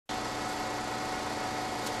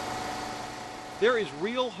There is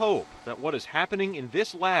real hope that what is happening in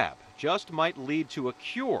this lab just might lead to a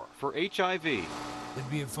cure for HIV.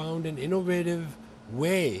 That we have found an innovative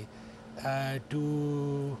way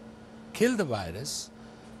to kill the virus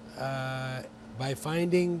by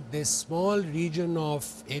finding this small region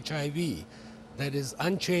of HIV that is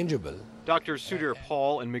unchangeable. Drs. Sudhir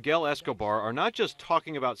Paul and Miguel Escobar are not just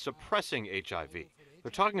talking about suppressing HIV. They're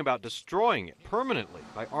talking about destroying it permanently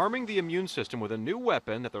by arming the immune system with a new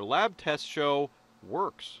weapon that their lab tests show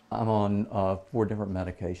works. I'm on 4 different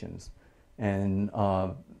medications, and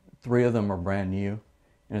 3 of them are brand new,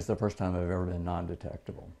 and it's the first time I've ever been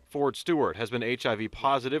non-detectable. Ford Stuart has been HIV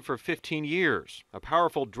positive for 15 years. A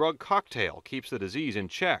powerful drug cocktail keeps the disease in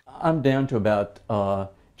check. I'm down to about,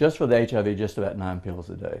 just for the HIV, just about 9 pills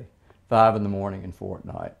a day, 5 in the morning and 4 at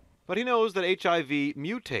night. But he knows that HIV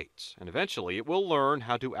mutates, and eventually it will learn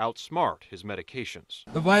how to outsmart his medications.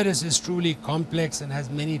 The virus is truly complex and has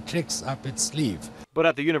many tricks up its sleeve. But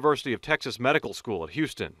at the University of Texas Medical School at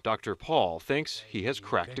Houston, Dr. Paul thinks he has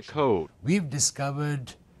cracked a code. We've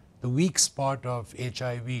discovered the weak spot of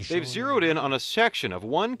HIV. They've zeroed in on a section of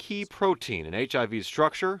one key protein in HIV's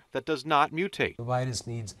structure that does not mutate. The virus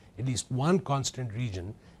needs at least one constant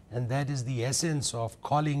region, and that is the essence of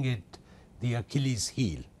calling it the Achilles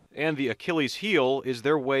heel. And the Achilles heel is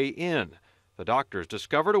their way in. The doctors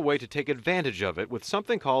discovered a way to take advantage of it with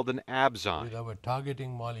something called an abzyme. With our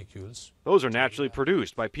targeting molecules. Those are naturally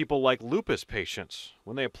produced by people like lupus patients.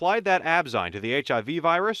 When they applied that abzyme to the HIV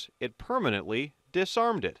virus, it permanently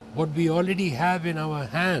disarmed it. What we already have in our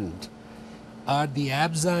hand are the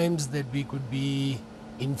abzymes that we could be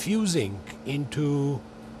infusing into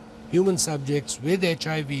human subjects with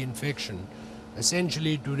HIV infection,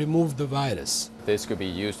 essentially to remove the virus. This could be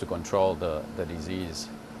used to control the disease,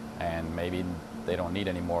 and maybe they don't need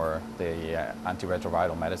anymore the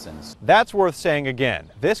antiretroviral medicines. That's worth saying again.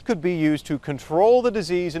 This could be used to control the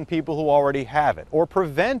disease in people who already have it, or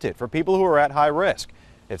prevent it for people who are at high risk.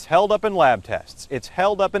 It's held up in lab tests, it's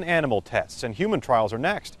held up in animal tests, and human trials are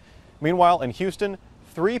next. Meanwhile, in Houston,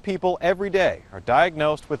 3 people every day are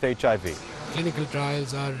diagnosed with HIV. Clinical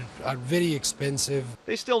trials are very expensive.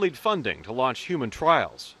 They still need funding to launch human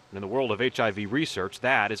trials. And in the world of HIV research,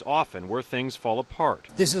 that is often where things fall apart.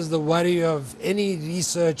 This is the worry of any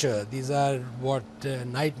researcher. These are what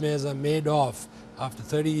nightmares are made of after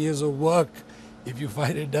 30 years of work, if you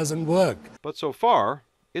find it doesn't work. But so far,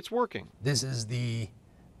 it's working. This is the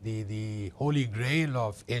holy grail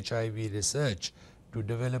of HIV research, to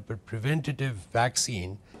develop a preventative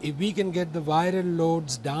vaccine. If we can get the viral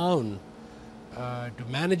loads down to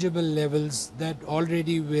manageable levels, that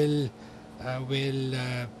already will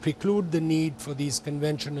preclude the need for these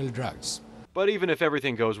conventional drugs. But even if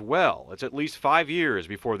everything goes well, it's at least 5 years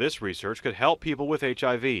before this research could help people with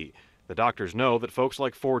HIV. The doctors know that folks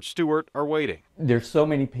like Ford Stuart are waiting. There's so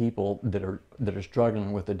many people that are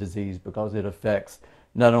struggling with the disease because it affects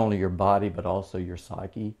not only your body but also your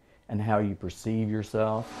psyche and how you perceive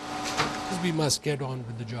yourself. We must get on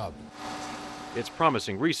with the job. It's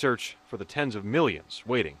promising research for the tens of millions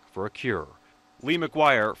waiting for a cure. Lee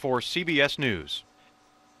McGuire for CBS News.